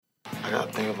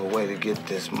gotta think of a way to get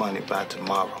this money by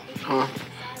tomorrow. Huh?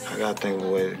 I gotta think of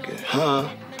a way to get,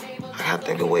 I gotta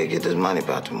think of a way to get this money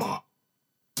by tomorrow.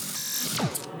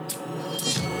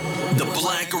 The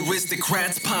Black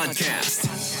Aristocrats Podcast.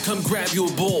 Come grab you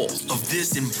a bowl of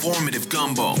this informative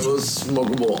gumbo. Let's smoke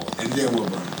a ball. And then we'll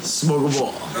burn. Smoke a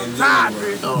ball. And then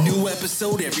we'll burn. New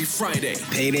episode every Friday.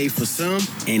 Payday for some,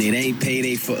 and it ain't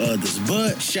payday for others.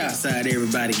 But shots out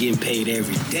everybody getting paid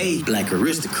every day. Black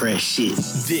aristocrat shit.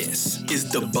 This is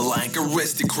the Black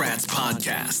Aristocrats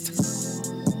Podcast.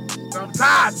 I'm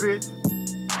tired, bitch.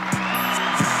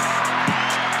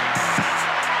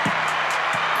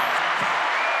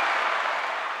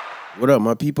 What up,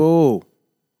 my people?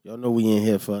 Y'all know we in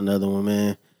here for another one,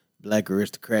 man. Black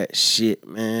aristocrat shit,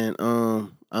 man.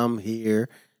 I'm here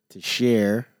to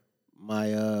share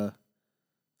my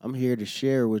I'm here to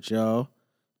share with y'all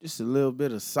just a little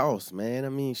bit of sauce, man. I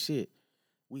mean, shit.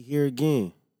 We here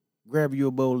again. Grab you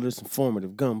a bowl of this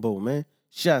informative gumbo, man.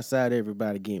 Shouts out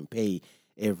everybody getting paid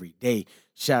every day.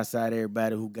 Shouts out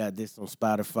everybody who got this on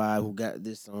Spotify, who got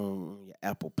this on your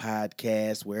Apple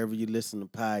Podcasts, wherever you listen to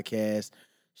podcasts.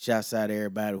 Shouts out to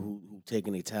everybody who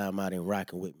taking their time out and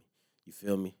rocking with me. You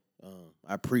feel me?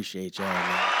 I appreciate y'all,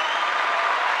 man.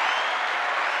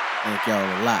 Thank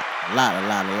y'all a lot. A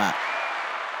lot.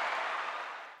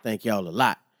 Thank y'all a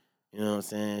lot. You know what I'm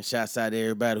saying? Shouts out to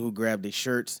everybody who grabbed their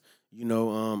shirts. You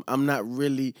know, I'm not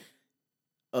really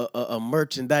a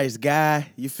merchandise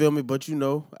guy, you feel me? But, you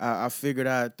know, I figured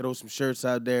I'd throw some shirts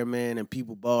out there, man, and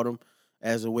people bought them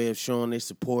as a way of showing their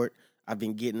support. I've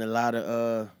been getting a lot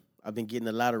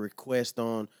of requests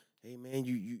on, hey man,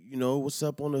 you know what's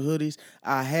up on the hoodies?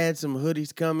 I had some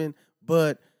hoodies coming,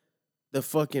 but the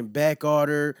fucking back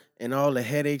order and all the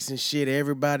headaches and shit,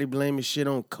 everybody blaming shit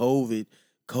on COVID.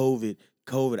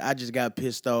 I just got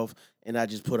pissed off and I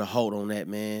just put a halt on that,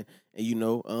 man.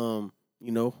 And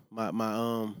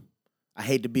I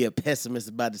hate to be a pessimist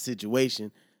about the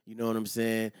situation, you know what I'm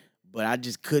saying? But I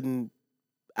just couldn't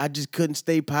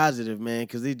stay positive, man,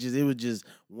 because it was just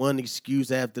one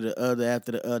excuse after the other.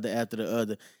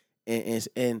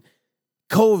 And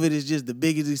COVID is just the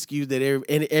biggest excuse that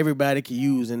everybody can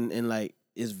use, and like,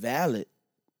 it's valid.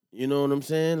 You know what I'm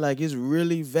saying? Like, it's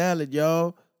really valid,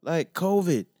 y'all. Like,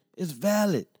 COVID, it's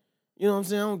valid. You know what I'm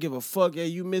saying? I don't give a fuck. Yeah,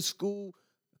 you missed school,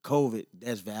 COVID,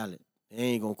 that's valid. I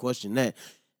ain't gonna question that.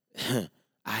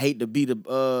 I hate to be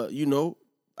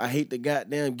I hate to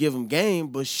goddamn give them game,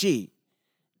 but shit.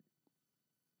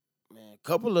 Man, a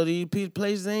couple of these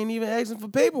places ain't even asking for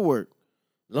paperwork.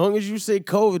 Long as you say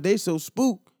COVID, they so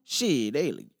spooked. Shit,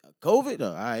 they like, COVID?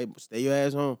 All right, stay your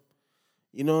ass home.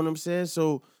 You know what I'm saying?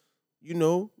 So, you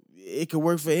know, it could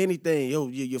work for anything. Yo,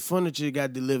 your furniture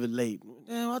got delivered late.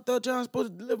 Damn, I thought y'all was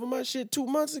supposed to deliver my shit 2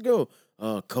 months ago.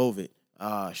 COVID.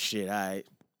 Oh, shit, all right.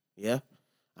 Yeah,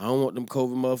 I don't want them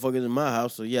COVID motherfuckers in my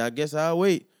house, so yeah, I guess I'll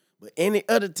wait. But any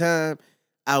other time,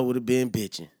 I would have been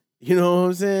bitching. You know what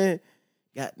I'm saying?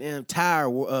 Goddamn tire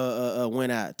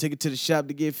went out. Took it to the shop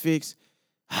to get fixed.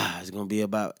 It's going to be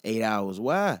about 8 hours.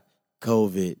 Why?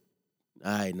 COVID.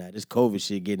 All right, now, this COVID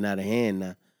shit getting out of hand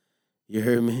now. You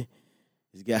heard me?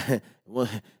 If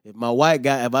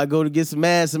I go to get some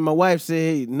ass and my wife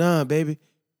say, hey, nah, baby,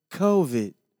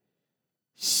 COVID.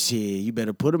 Shit, you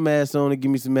better put a mask on and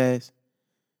give me some ass.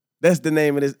 That's the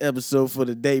name of this episode for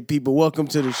the day, people. Welcome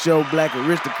to the show, Black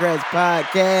Aristocrats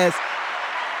Podcast.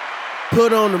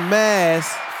 Put on the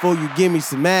mask before you give me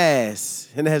some ass.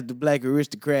 And that's the Black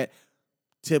Aristocrat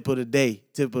tip of the day,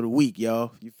 tip of the week,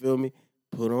 y'all. You feel me?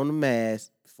 Put on the mask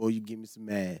before you give me some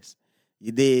ass.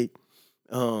 You did.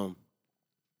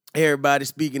 Everybody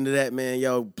speaking to that, man,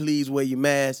 y'all, please wear your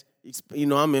mask. You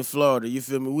know, I'm in Florida. You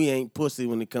feel me? We ain't pussy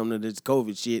when it comes to this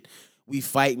COVID shit. We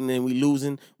fighting and we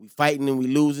losing. We fighting and we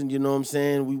losing. You know what I'm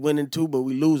saying? We winning too, but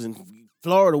we losing.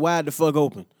 Florida wide the fuck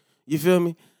open. You feel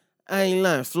me? I ain't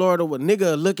lying. Florida, what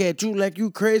nigga look at you like you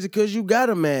crazy because you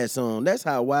got a mask on. That's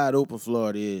how wide open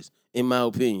Florida is, in my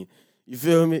opinion. You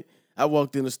feel me? I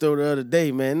walked in the store the other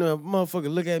day, man. No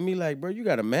motherfucker look at me like, bro, you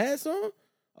got a mask on?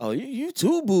 Oh, you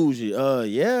too bougie.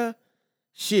 Yeah.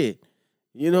 Shit.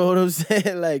 You know what I'm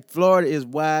saying? Like, Florida is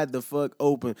wide the fuck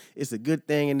open. It's a good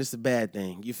thing and it's a bad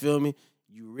thing. You feel me?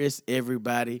 You risk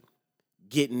everybody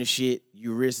getting the shit.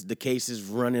 You risk the cases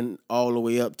running all the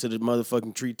way up to the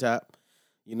motherfucking treetop.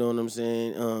 You know what I'm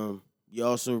saying? You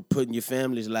also putting your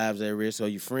family's lives at risk, or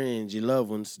your friends, your loved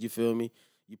ones. You feel me?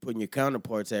 You putting your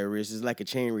counterparts at risk. It's like a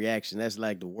chain reaction. That's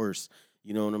like the worst.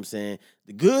 You know what I'm saying?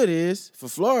 The good is, for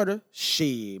Florida,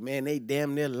 shit, man, they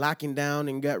damn near locking down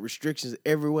and got restrictions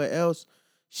everywhere else.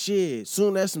 Shit,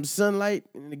 soon as some sunlight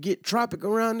and to get tropic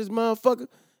around this motherfucker,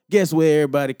 guess where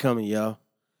everybody coming, y'all?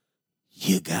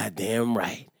 You goddamn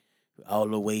right. all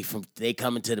the way from they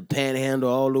coming to the Panhandle,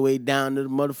 all the way down to the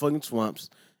motherfucking swamps.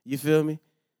 You feel me?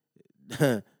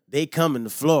 They coming to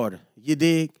Florida. You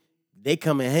dig? They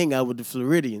come and hang out with the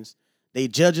Floridians. They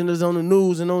judging us on the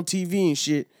news and on TV and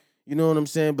shit. You know what I'm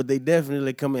saying? But they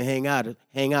definitely come and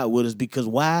hang out with us because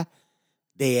why?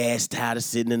 They ass tired of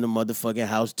sitting in the motherfucking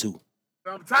house too.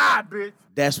 I'm tired, bitch.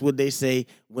 That's what they say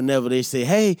whenever they say,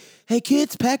 hey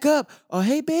kids, pack up. Or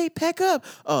hey babe, pack up.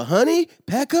 Or honey,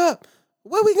 pack up.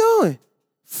 Where we going?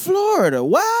 Florida.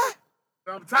 Why?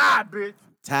 I'm tired, bitch.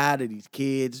 Tired of these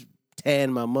kids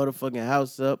tearing my motherfucking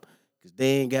house up because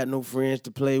they ain't got no friends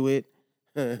to play with.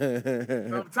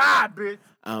 I'm tired, bitch.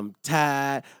 I'm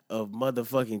tired of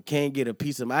motherfucking can't get a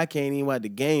piece of I can't even watch the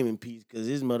game in peace because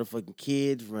this motherfucking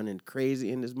kids running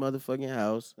crazy in this motherfucking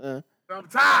house. I'm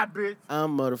tired, bitch.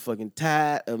 I'm motherfucking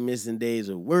tired of missing days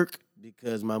of work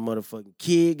because my motherfucking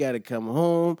kid got to come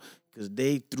home because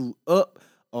they threw up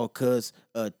or because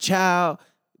a child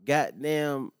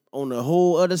goddamn on the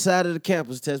whole other side of the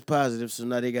campus test positive, so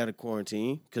now they got to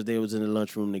quarantine because they was in the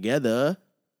lunchroom together.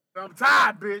 I'm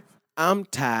tired, bitch. I'm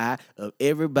tired of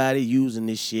everybody using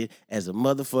this shit as a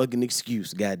motherfucking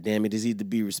excuse. God damn it, it's either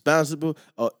be responsible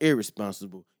or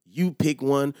irresponsible. You pick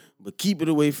one, but keep it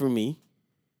away from me.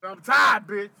 I'm tired,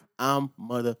 bitch. I'm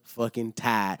motherfucking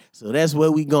tired. So that's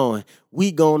where we going.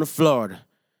 We going to Florida.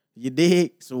 You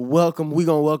dig? So welcome. We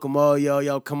gonna welcome all y'all.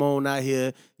 Y'all come on out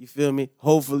here. You feel me?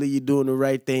 Hopefully you're doing the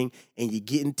right thing and you're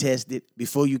getting tested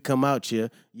before you come out here.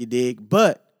 You dig?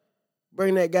 But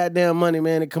bring that goddamn money,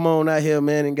 man, and come on out here,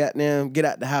 man, and goddamn get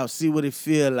out the house. See what it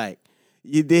feel like.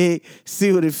 You dig?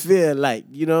 See what it feel like.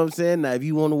 You know what I'm saying? Now, if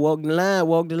you want to walk the line,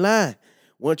 walk the line.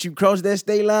 Once you cross that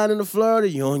state line into Florida,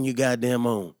 you're on your goddamn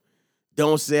own.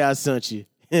 Don't say I sent you.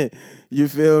 You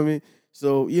feel me?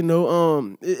 So, you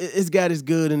know, it's got its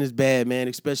good and its bad, man,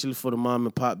 especially for the mom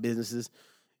and pop businesses.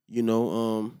 You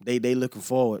know, they looking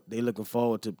forward. They looking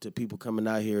forward to people coming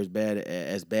out here as bad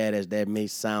as that may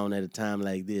sound at a time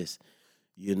like this.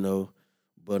 You know,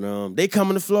 but they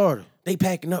coming to Florida. They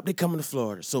packing up. They coming to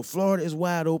Florida. So Florida is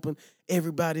wide open.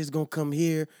 Everybody's gonna come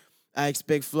here. I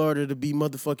expect Florida to be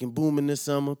motherfucking booming this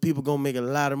summer. People gonna make a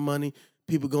lot of money.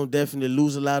 People gonna definitely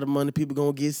lose a lot of money. People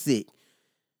gonna get sick.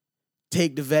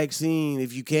 Take the vaccine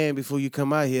if you can before you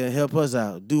come out here and help us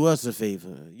out. Do us a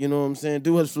favor. You know what I'm saying?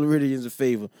 Do us Floridians a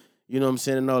favor. You know what I'm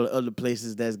saying? And all the other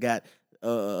places that's got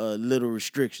little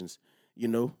restrictions. You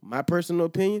know, my personal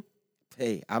opinion,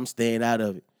 hey, I'm staying out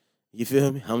of it. You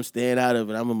feel me? I'm staying out of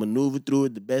it. I'm going to maneuver through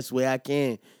it the best way I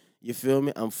can. You feel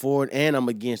me? I'm for it and I'm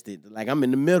against it. Like, I'm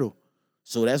in the middle.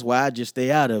 So that's why I just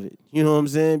stay out of it. You know what I'm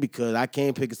saying? Because I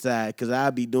can't pick a side because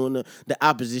I'll be doing the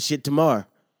opposite shit tomorrow.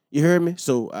 You heard me?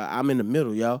 So I'm in the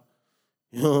middle, y'all.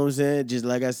 You know what I'm saying? Just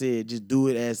like I said, just do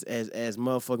it as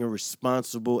motherfucking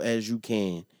responsible as you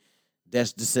can.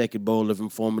 That's the second bowl of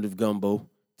informative gumbo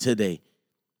today.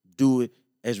 Do it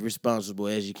as responsible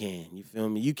as you can. You feel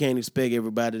me? You can't expect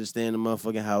everybody to stay in the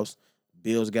motherfucking house.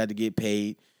 Bills got to get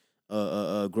paid.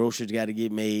 Groceries got to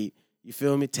get made. You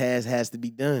feel me? Task has to be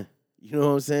done. You know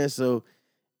what I'm saying? So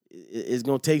it's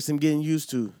gonna take some getting used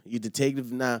to. You to take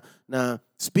the now.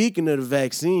 Speaking of the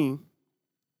vaccine,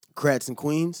 crats and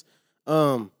queens,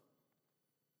 I've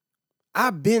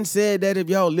been said that if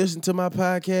y'all listen to my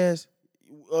podcast,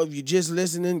 or if you just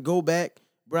listening, go back,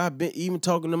 bro. I've been even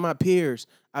talking to my peers.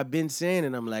 I've been saying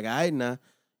it. I'm like, all right, now,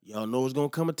 y'all know it's gonna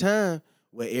come a time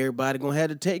where everybody gonna have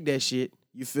to take that shit.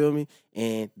 You feel me?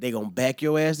 And they gonna back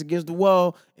your ass against the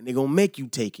wall, and they gonna make you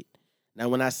take it. Now,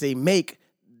 when I say make,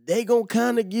 they gonna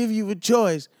kind of give you a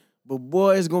choice, but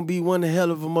boy, it's gonna be one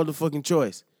hell of a motherfucking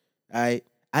choice. All right?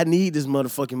 I need this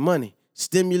motherfucking money.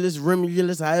 Stimulus,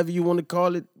 remulus, however you want to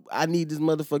call it, I need this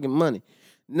motherfucking money.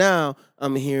 Now,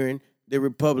 I'm hearing the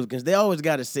Republicans, they always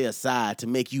got to say a side to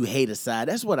make you hate a side.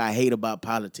 That's what I hate about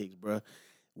politics, bro.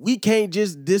 We can't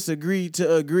just disagree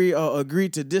to agree or agree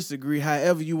to disagree,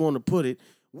 however you want to put it.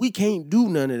 We can't do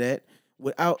none of that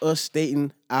without us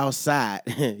stating our side.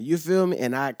 You feel me?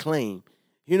 And our claim.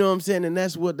 You know what I'm saying? And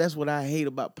that's what I hate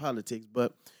about politics.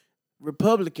 But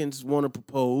Republicans want to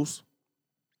propose,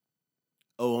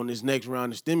 on this next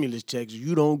round of stimulus checks,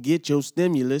 you don't get your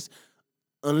stimulus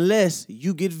unless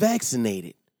you get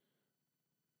vaccinated.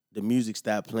 The music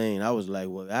stopped playing. I was like,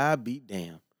 well, I'll be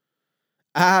damned.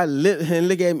 And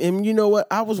look at me. And you know what?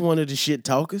 I was one of the shit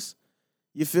talkers.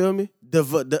 You feel me?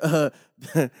 The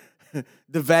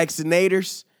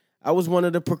vaccinators. I was one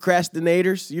of the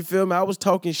procrastinators. You feel me? I was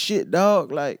talking shit,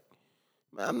 dog. Like,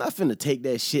 man, I'm not finna take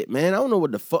that shit, man. I don't know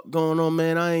what the fuck going on,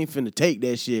 man. I ain't finna take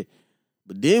that shit.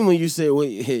 But then when you say,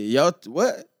 wait, y'all,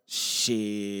 what?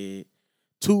 Shit.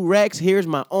 2 racks, here's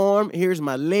my arm, here's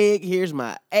my leg, here's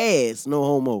my ass. No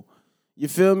homo. You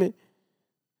feel me?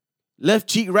 Left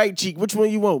cheek, right cheek. Which one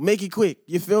you want? Make it quick.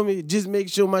 You feel me? Just make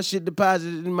sure my shit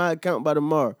deposited in my account by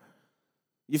tomorrow.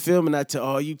 You feel me? Not to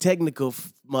all you technical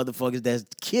motherfuckers that's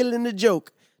killing the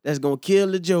joke. That's gonna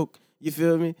kill the joke. You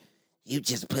feel me? You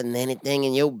just putting anything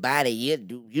in your body.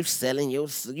 You selling you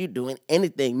doing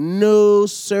anything. No,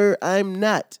 sir, I'm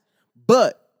not.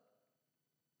 But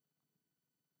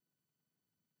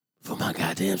for my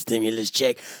goddamn stimulus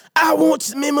check, I want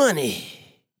some money.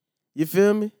 You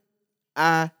feel me?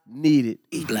 I need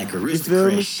it. Black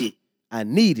aristocrat shit. I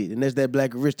need it. And that's that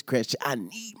black aristocrat shit. I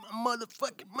need my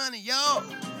motherfucking money, y'all.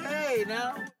 Hey,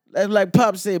 now. That's like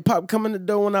Pop said. Pop come in the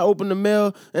door when I open the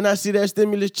mail and I see that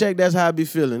stimulus check. That's how I be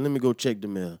feeling. Let me go check the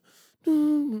mail.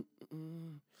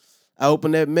 I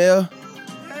open that mail.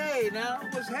 Hey, now.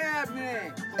 What's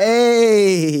happening?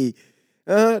 Hey.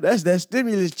 That's that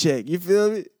stimulus check. You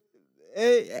feel me?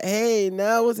 Hey,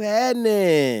 now what's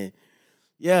happening?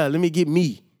 Yeah, let me get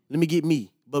me.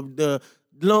 But the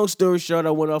long story short,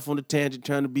 I went off on a tangent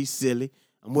trying to be silly.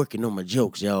 I'm working on my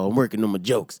jokes, y'all.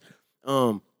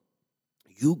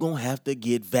 You gonna have to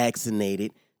get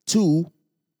vaccinated to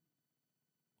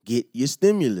get your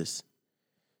stimulus.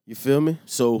 You feel me?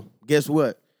 So guess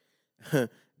what?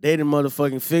 They done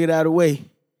motherfucking figured out a way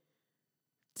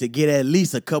to get at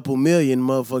least a couple million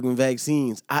motherfucking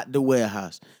vaccines out the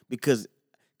warehouse. Because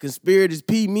Conspirators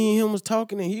P, me and him was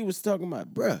talking, and he was talking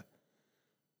about, bruh,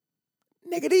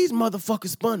 nigga, these motherfuckers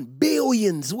spun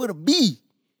billions with a B.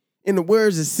 In the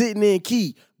words of Sitting in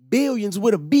Key, billions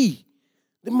with a B.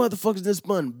 The motherfuckers done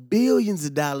spun billions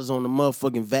of dollars on the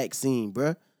motherfucking vaccine,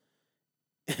 bruh.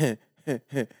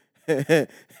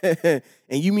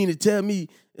 And you mean to tell me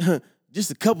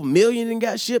just a couple million and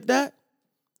got shipped out?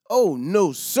 Oh,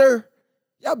 no, sir.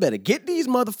 Y'all better get these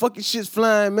motherfucking shits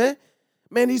flying, man.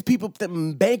 Man, these people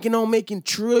banking on making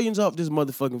trillions off this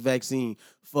motherfucking vaccine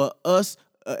for us,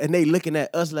 and they looking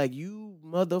at us like, you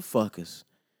motherfuckers.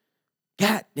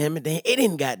 God damn it, it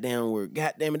didn't goddamn work.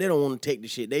 God damn it, they don't want to take the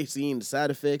shit. They seen the side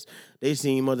effects. They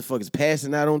seen motherfuckers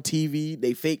passing out on TV.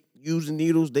 They fake using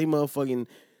needles. They motherfucking,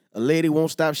 a lady won't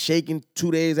stop shaking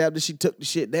 2 days after she took the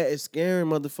shit. That is scaring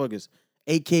motherfuckers.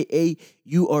 AKA,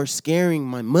 you are scaring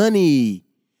my money.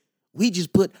 We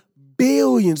just put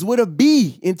billions with a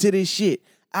B into this shit.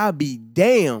 I'll be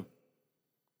damned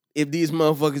if these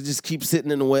motherfuckers just keep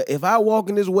sitting in the warehouse. If I walk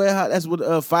in this warehouse, that's what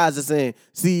Pfizer saying,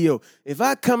 CEO. If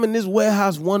I come in this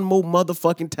warehouse one more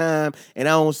motherfucking time and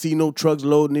I don't see no trucks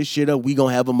loading this shit up, we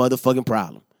gonna have a motherfucking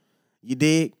problem. You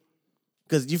dig?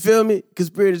 Cause you feel me?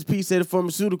 Conspirators P said the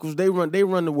pharmaceuticals, they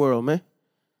run the world, man.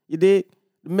 You dig?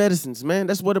 The medicines, man.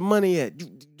 That's where the money at.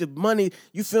 The money,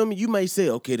 you feel me? You might say,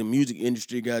 okay, the music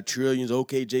industry got trillions.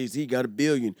 Okay, Jay-Z got $1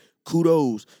 billion.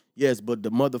 Kudos. Yes, but the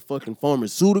motherfucking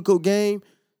pharmaceutical game,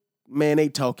 man, they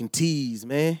talking T's,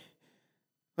 man.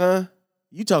 Huh?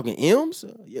 You talking M's?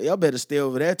 Y'all better stay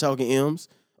over there talking M's.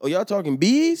 Oh, y'all talking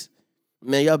B's?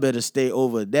 Man, y'all better stay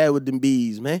over there with them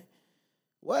B's, man.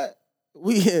 What?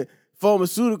 We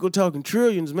pharmaceutical talking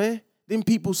trillions, man. Them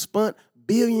people spent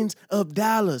billions of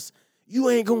dollars. You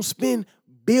ain't gonna spend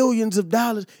billions of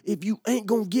dollars if you ain't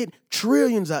gonna get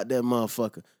trillions out that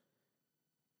motherfucker.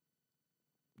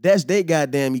 That's their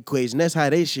goddamn equation. That's how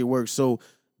they shit works. So,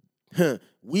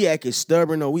 we acting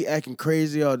stubborn or we acting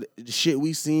crazy or the shit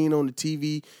we seen on the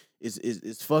TV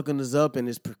is fucking us up and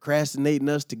it's procrastinating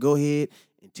us to go ahead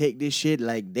and take this shit.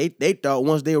 Like they thought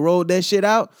once they rolled that shit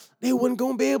out, they wasn't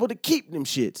gonna be able to keep them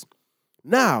shits.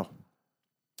 Now,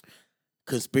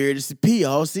 Conspiracy P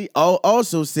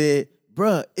also said,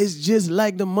 bruh, it's just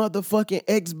like the motherfucking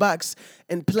Xbox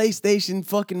and PlayStation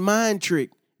fucking mind trick.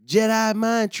 Jedi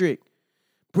mind trick.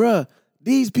 Bruh,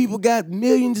 these people got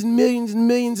millions and millions and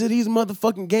millions of these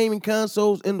motherfucking gaming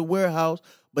consoles in the warehouse,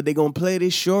 but they gonna play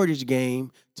this shortage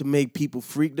game to make people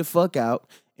freak the fuck out.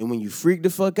 And when you freak the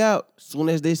fuck out, as soon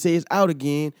as they say it's out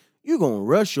again, you gonna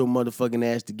rush your motherfucking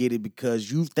ass to get it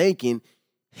because you thinking,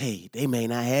 hey, they may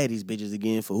not have these bitches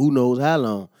again for who knows how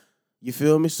long. You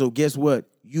feel me? So guess what?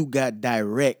 You got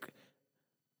direct.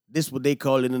 This what they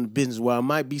call it in the business world. I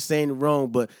might be saying it wrong,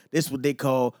 but this what they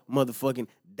call motherfucking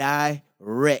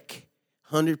direct.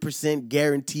 100%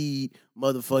 guaranteed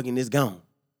motherfucking it's gone.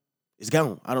 It's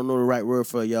gone. I don't know the right word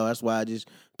for it, y'all. That's why I just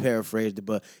paraphrased it,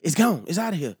 but it's gone. It's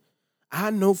out of here. I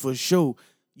know for sure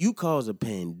you cause a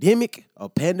pandemic or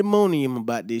pandemonium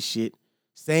about this shit.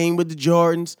 Same with the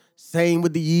Jordans. Same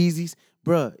with the Yeezys.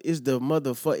 Bruh, it's the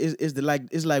motherfucker.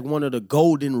 It's like one of the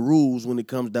golden rules when it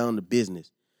comes down to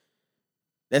business.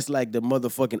 That's like the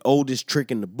motherfucking oldest trick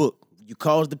in the book. You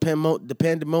cause the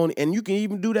pandemonium, and you can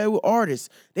even do that with artists.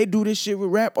 They do this shit with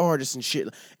rap artists and shit.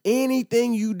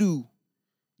 Anything you do,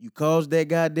 you cause that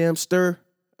goddamn stir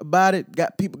about it,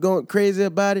 got people going crazy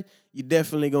about it, you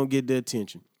definitely gonna get their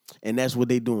attention. And that's what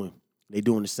they doing. They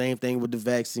doing the same thing with the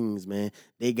vaccines, man.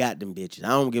 They got them bitches. I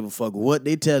don't give a fuck what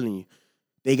they telling you.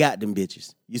 They got them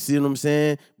bitches. You see what I'm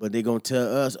saying? But they gonna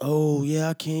tell us, oh, yeah,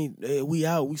 I can't, we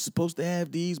out. We supposed to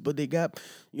have these, but they got,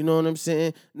 you know what I'm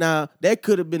saying? Now, that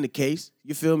could have been the case,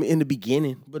 you feel me, in the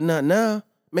beginning, but not now.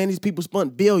 Man, these people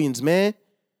spent billions, man.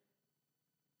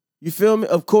 You feel me?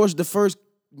 Of course, the first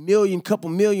couple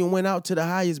million went out to the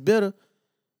highest bidder,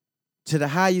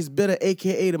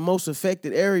 a.k.a. the most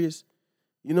affected areas.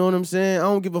 You know what I'm saying? I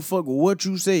don't give a fuck what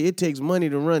you say. It takes money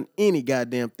to run any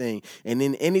goddamn thing. And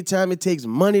then anytime it takes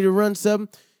money to run something,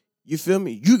 you feel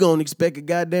me? You gonna expect a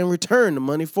goddamn return the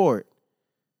money for it.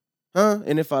 Huh?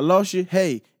 And if I lost you,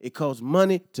 hey, it costs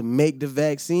money to make the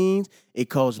vaccines. It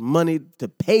costs money to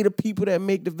pay the people that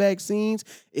make the vaccines.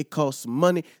 It costs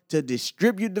money to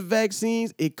distribute the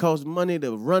vaccines. It costs money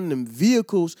to run them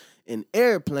vehicles and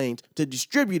airplanes to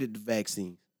distribute the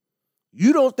vaccines.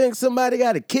 You don't think somebody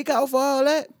got to kick out for all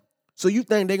that? So you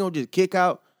think they going to just kick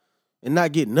out and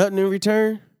not get nothing in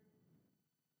return?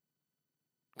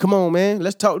 Come on, man.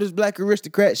 Let's talk this black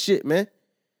aristocrat shit, man.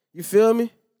 You feel me?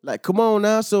 Like, come on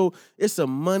now. So it's a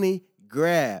money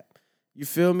grab. You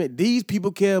feel me? These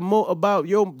people care more about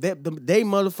they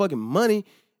motherfucking money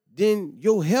than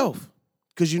your health.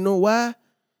 Because you know why?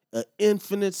 An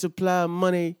infinite supply of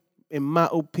money, in my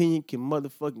opinion, can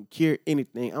motherfucking cure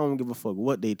anything. I don't give a fuck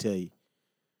what they tell you.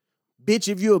 Bitch,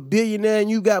 if you're a billionaire and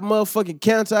you got motherfucking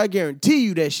cancer, I guarantee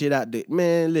you that shit out there.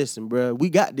 Man, listen, bro. We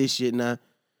got this shit now.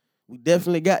 We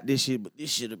definitely got this shit, but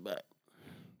this shit about...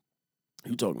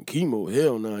 You talking chemo?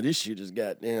 Hell no. This shit is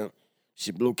goddamn...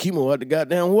 Shit blow chemo out the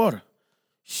goddamn water.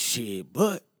 Shit,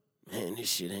 but... Man, this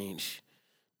shit ain't...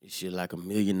 This shit like $1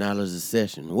 million a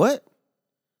session. What?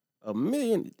 $1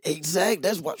 million? Exact.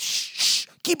 That's why... Shh.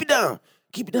 Keep it down.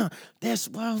 Keep it down. That's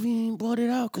why we ain't bought it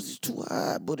out, because it's too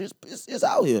high, but it's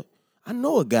out here. I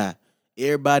know a guy.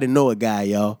 Everybody know a guy,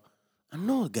 y'all. I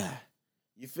know a guy.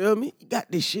 You feel me? You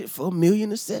got this shit for $1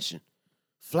 million a session.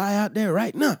 Fly out there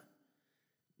right now.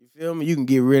 You feel me? You can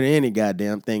get rid of any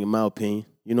goddamn thing, in my opinion.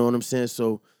 You know what I'm saying?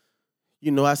 So,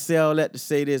 you know, I say all that to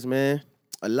say this, man.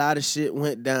 A lot of shit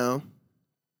went down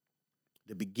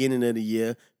the beginning of the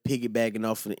year, piggybacking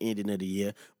off of the ending of the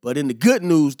year. But in the good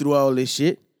news through all this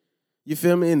shit, you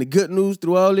feel me? In the good news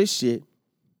through all this shit,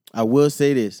 I will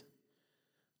say this.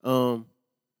 We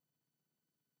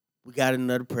got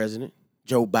another president,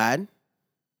 Joe Biden.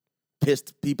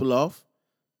 Pissed people off.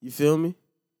 You feel me?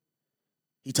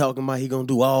 He talking about he gonna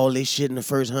do all this shit in the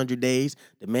first 100 days.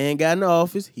 The man got in the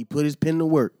office. He put his pen to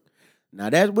work.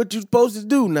 Now, that's what you're supposed to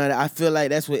do. Now, I feel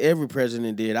like that's what every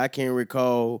president did. I can't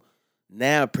recall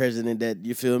now a president that,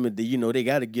 you feel me, that, you know, they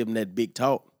got to give him that big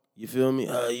talk. You feel me?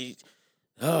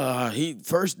 He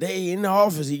first day in the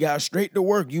office, he got straight to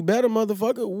work. You better,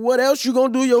 motherfucker. What else you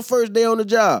gonna do your first day on the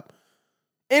job?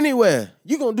 Anywhere.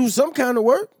 You gonna do some kind of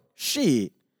work?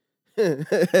 Shit.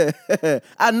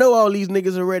 I know all these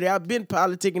niggas already. I've been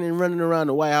politicking and running around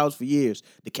the White House for years,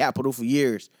 the Capitol for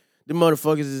years. The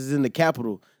motherfuckers is in the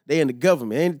Capitol. They in the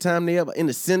government. Anytime they ever in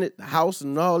the Senate, the House,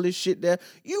 and all this shit there,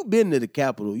 you been to the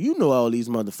Capitol. You know all these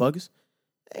motherfuckers.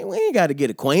 Hey, we ain't got to get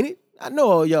acquainted. I know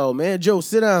all y'all, man. Joe,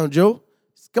 sit down, Joe.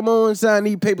 Come on and sign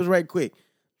these papers right quick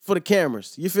for the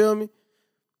cameras. You feel me?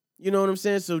 You know what I'm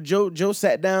saying? So Joe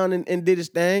sat down and did his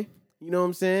thing. You know what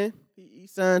I'm saying? He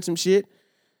signed some shit.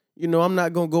 You know, I'm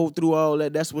not going to go through all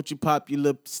that. That's what your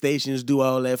popular stations do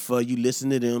all that for. You listen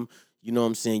to them. You know what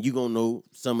I'm saying? You going to know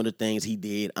some of the things he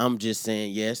did. I'm just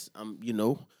saying, yes, I'm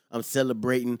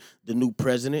celebrating the new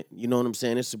president. You know what I'm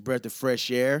saying? It's a breath of fresh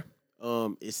air.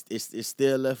 It's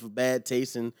still left a bad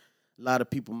taste in a lot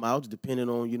of people's mouths, depending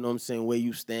on, you know what I'm saying, where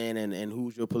you stand and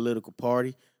who's your political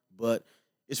party. But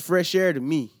it's fresh air to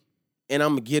me, and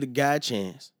I'm going to give a guy a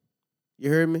chance. You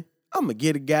heard me? I'm going to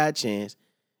give a guy a chance.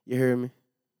 You heard me?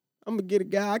 I'm going to get a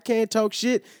guy. I can't talk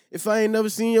shit if I ain't never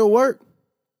seen your work.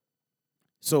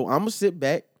 So I'm going to sit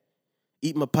back,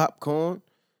 eat my popcorn,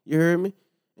 you heard me,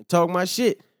 and talk my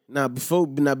shit. Now, before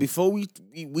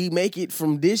we make it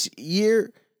from this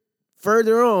year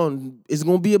further on, it's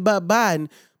going to be about Biden.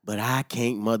 But I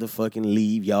can't motherfucking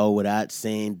leave y'all without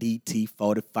saying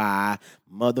DT45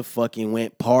 motherfucking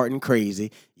went parting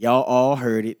crazy. Y'all all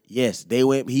heard it. Yes,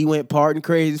 he went parting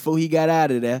crazy before he got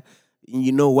out of there. And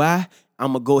you know why?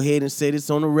 I'm going to go ahead and say this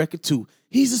on the record too.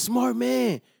 He's a smart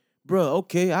man. Bro,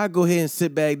 okay, I'll go ahead and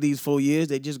sit back these 4 years.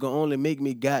 They just going to only make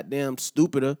me goddamn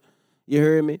stupider. You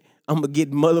heard me? I'm going to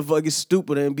get motherfucking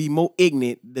stupider and be more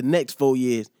ignorant the next 4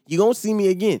 years. You going to see me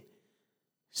again.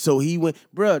 So he went,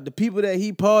 bro, the people that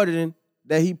he pardoned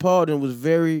was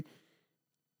very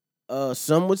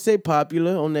Some would say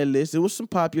popular on that list. There was some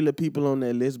popular people on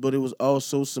that list, but it was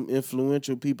also some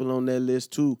influential people on that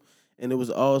list too. And it was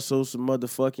also some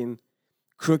motherfucking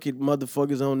crooked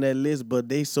motherfuckers on that list, but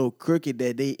they so crooked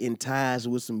that they in ties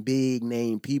with some big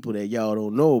name people that y'all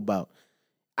don't know about.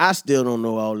 I still don't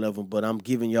know all of them, but I'm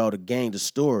giving y'all the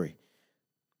story.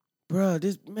 Bruh,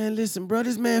 this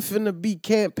man finna be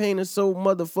campaigning so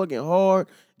motherfucking hard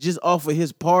just off of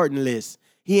his pardon list.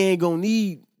 He ain't gonna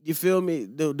need, you feel me,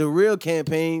 the real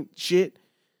campaign shit.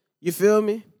 You feel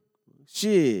me?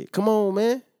 Shit, come on,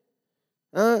 man.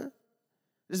 Huh?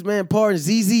 This man pardon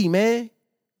ZZ, man.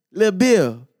 Lil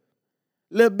Bill.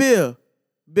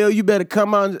 Bill, you better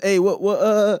come out and, hey, what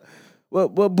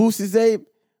Boosie say?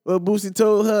 What Boosie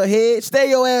told her head? Stay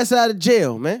your ass out of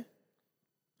jail, man.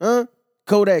 Huh?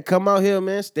 Kodak, come out here,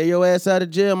 man. Stay your ass out of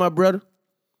jail, my brother.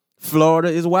 Florida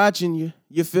is watching you.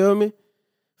 You feel me?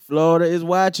 Florida is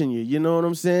watching you. You know what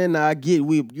I'm saying? Now, I get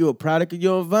you're a product of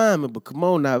your environment, but come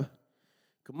on now.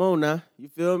 You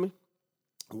feel me?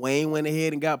 Wayne went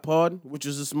ahead and got pardoned, which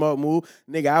was a smart move.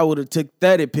 Nigga, I would have took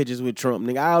 30 pictures with Trump.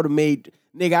 Nigga, I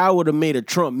would have made a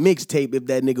Trump mixtape if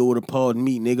that nigga would have pardoned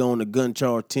me, nigga, on the gun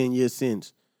charge 10 years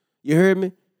since. You heard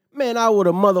me? Man, I would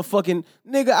have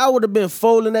I would have been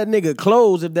folding that nigga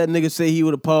clothes if that nigga say he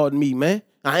would have pardoned me, man.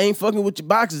 I ain't fucking with your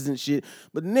boxes and shit.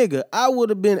 But nigga, I would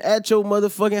have been at your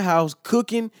motherfucking house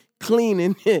cooking,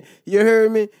 cleaning. You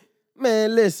heard me?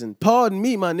 Man, listen, pardon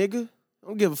me, my nigga. I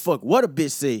don't give a fuck what a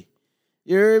bitch say.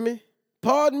 You heard me?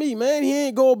 Pardon me, man. He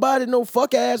ain't go about it no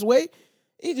fuck ass way.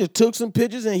 He just took some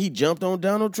pictures and he jumped on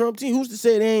Donald Trump's team. Who's to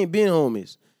say they ain't been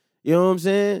homies? You know what I'm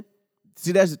saying?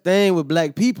 See, that's the thing with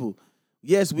black people.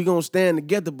 Yes, we gonna stand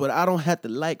together, but I don't have to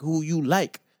like who you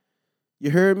like. You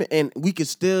heard me? And we can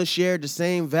still share the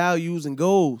same values and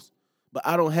goals, but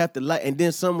I don't have to like. And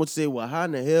then some would say, well, how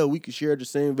in the hell we can share the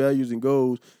same values and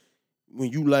goals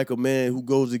when you like a man who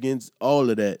goes against all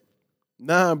of that?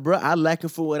 Nah, bro, I like him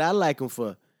for what I like him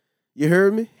for. You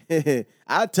heard me?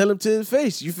 I tell him to his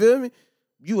face. You feel me?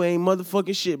 You ain't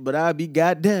motherfucking shit, but I'll be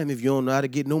goddamn if you don't know how to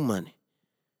get no money.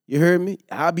 You heard me?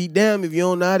 I'll be damn if you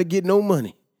don't know how to get no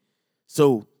money.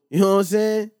 So, you know what I'm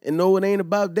saying? And no, it ain't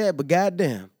about that, but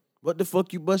goddamn, what the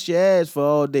fuck you bust your ass for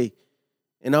all day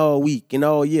and all week and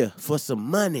all year? For some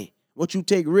money. What you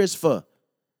take risks for?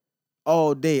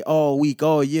 All day, all week,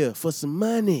 all year, for some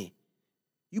money.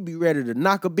 You be ready to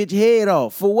knock a bitch head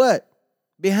off. For what?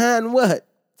 Behind what?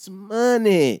 Some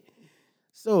money.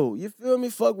 So, you feel me?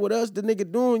 Fuck with us, the nigga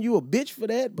doing you a bitch for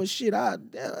that. But shit,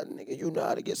 nigga, you know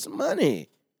how to get some money.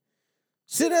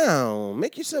 Sit down.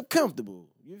 Make yourself comfortable.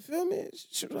 You feel me?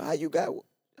 How you got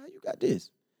this?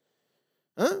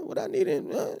 Huh? What I need in,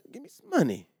 give me some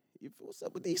money. You feel what's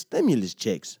up with these stimulus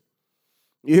checks?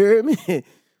 You hear me?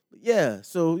 Yeah,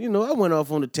 so, you know, I went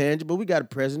off on a tangent, but we got a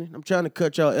president. I'm trying to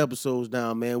cut y'all episodes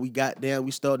down, man.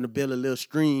 We starting to build a little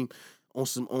stream on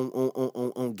some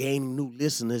on gaining new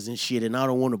listeners and shit, and I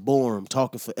don't want to bore them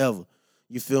talking forever.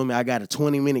 You feel me? I got a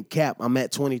 20-minute cap. I'm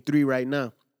at 23 right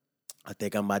now. I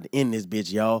think I'm about to end this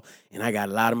bitch, y'all, and I got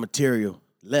a lot of material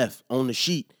left on the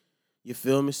sheet. You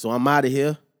feel me? So I'm out of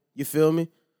here. You feel me?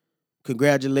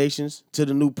 Congratulations to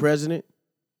the new president.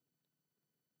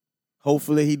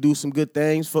 Hopefully he do some good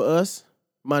things for us,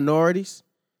 minorities.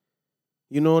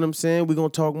 You know what I'm saying? We're going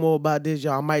to talk more about this,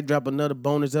 y'all. I might drop another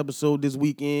bonus episode this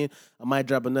weekend. I might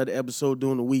drop another episode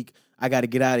during the week. I got to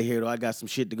get out of here, though. I got some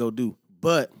shit to go do.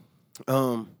 But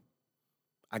I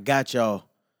got y'all.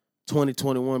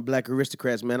 2021 Black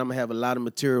Aristocrats, man. I'm going to have a lot of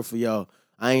material for y'all.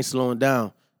 I ain't slowing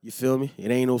down. You feel me?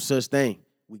 It ain't no such thing.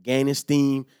 We gaining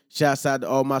steam. Shouts out to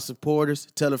all my supporters.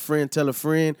 Tell a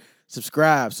friend.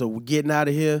 Subscribe. So we're getting out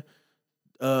of here.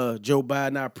 Joe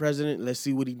Biden, our president. Let's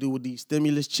see what he do with these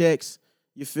stimulus checks.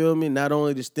 You feel me? Not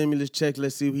only the stimulus checks,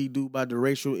 let's see what he do about the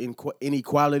racial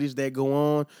inequalities that go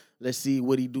on. Let's see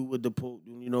what he do with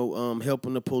the,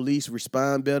 helping the police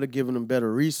respond better, giving them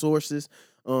better resources.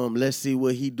 Let's see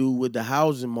what he do with the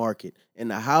housing market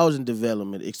and the housing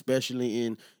development, especially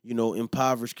in,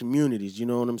 impoverished communities. You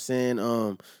know what I'm saying?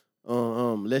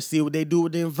 Let's see what they do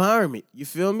with the environment. You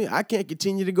feel me? I can't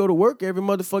continue to go to work every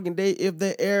motherfucking day if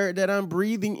the air that I'm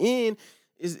breathing in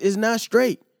is not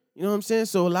straight. You know what I'm saying?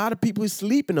 So a lot of people is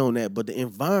sleeping on that, but the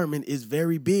environment is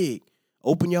very big.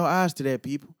 Open your eyes to that,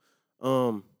 people.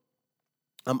 I'm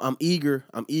eager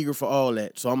for all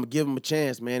that. So I'm gonna give him a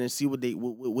chance, man, and see what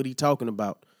he talking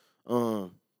about.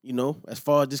 As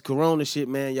far as this corona shit,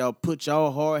 man, y'all put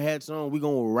y'all hard hats on. We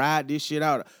gonna ride this shit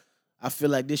out. I feel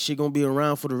like this shit gonna be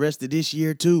around for the rest of this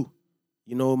year too.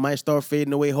 It might start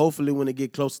fading away, hopefully, when it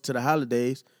get closer to the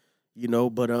holidays.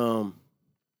 But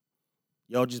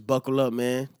y'all just buckle up,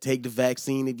 man. Take the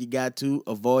vaccine if you got to.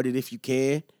 Avoid it if you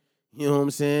can. You know what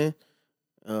I'm saying?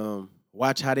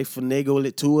 Watch how they finagle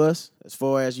it to us as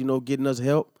far as, getting us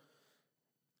help.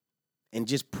 And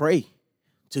just pray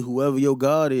to whoever your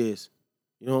God is.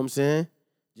 You know what I'm saying?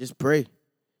 Just pray.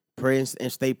 Pray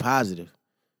and stay positive.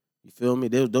 You feel me?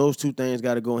 Those two things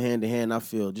got to go hand in hand, I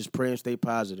feel. Just pray and stay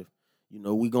positive.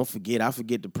 We going to forget. I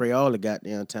forget to pray all the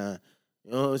goddamn time.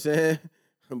 You know what I'm saying?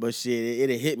 But shit,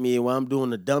 it'll hit me while I'm doing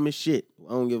the dumbest shit.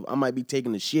 I might be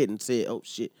taking the shit and say, oh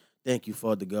shit, thank you,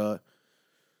 Father God.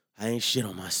 I ain't shit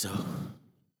on myself.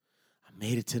 I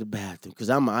made it to the bathroom. Because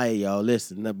y'all,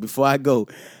 listen, now, before I go,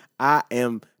 I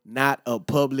am not a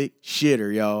public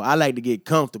shitter, y'all. I like to get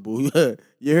comfortable.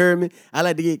 You heard me? I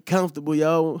like to get comfortable,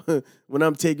 y'all, when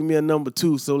I'm taking me a number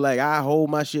 2. So, like, I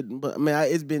hold my shit. But, man,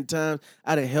 it's been times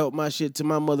I done helped my shit till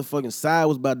my motherfucking side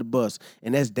was about to bust.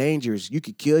 And that's dangerous. You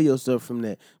could kill yourself from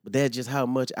that. But that's just how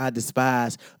much I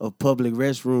despise of public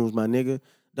restrooms, my nigga.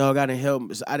 Dog, I done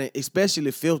help, especially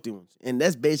filthy ones. And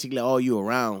that's basically all you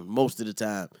around most of the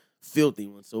time, filthy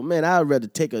ones. So, man, I'd rather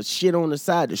take a shit on the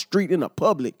side of the street in the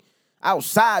public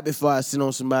outside before I sit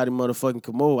on somebody's motherfucking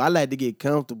commode. I like to get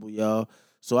comfortable, y'all,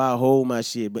 so I hold my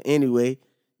shit. But anyway,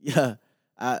 yeah,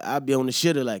 I be on the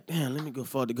shitter like, damn, let me go,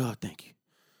 Father God, thank you.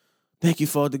 Thank you,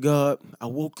 Father God. I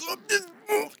woke up this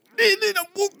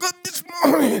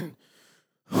morning.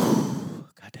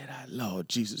 Got that out. Lord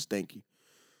Jesus, thank you.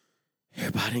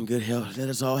 Everybody in good health. Let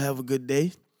us all have a good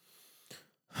day.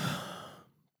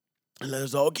 And let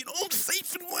us all get home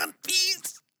safe in one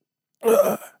piece.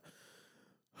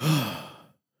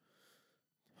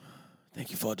 Thank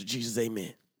you, Father Jesus.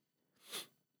 Amen.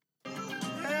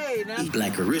 Hey, now.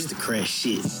 Black aristocrat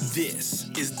shit. This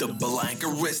is the Black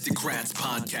Aristocrats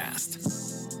Podcast.